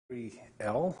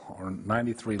L or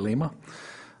 93 Lima.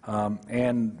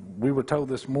 And we were told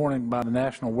this morning by the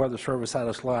National Weather Service out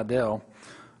of Slidell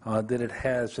that it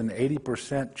has an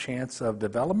 80% chance of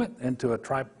development into a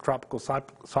tropical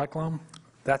cyclone.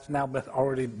 That's now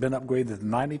already been upgraded to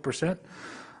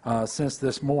 90% since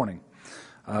this morning.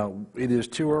 It is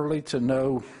too early to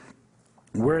know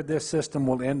where this system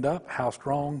will end up, how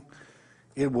strong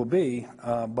it will be,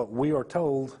 but we are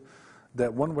told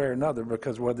that one way or another,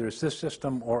 because whether it's this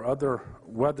system or other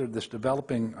weather that's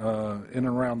developing in and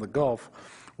around the Gulf,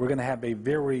 we're going to have a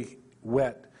very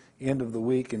wet end of the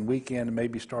week and weekend and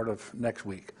maybe start of next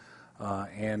week.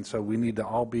 And so we need to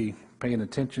all be paying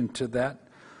attention to that.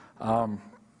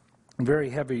 Very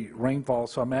heavy rainfall,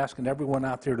 so I'm asking everyone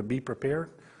out there to be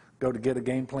prepared. Go to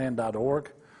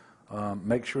getagameplan.org.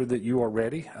 Make sure that you are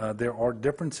ready. There are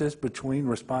differences between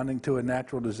responding to a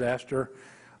natural disaster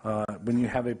when you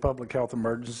have a public health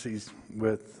emergency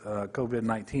with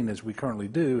COVID-19, as we currently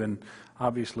do, and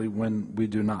obviously when we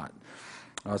do not.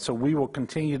 So we will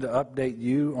continue to update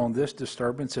you on this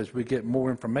disturbance as we get more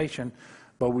information,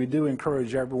 but we do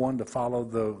encourage everyone to follow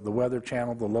the Weather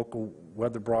Channel, the local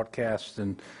weather broadcasts,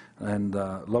 and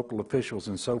local officials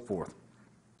and so forth.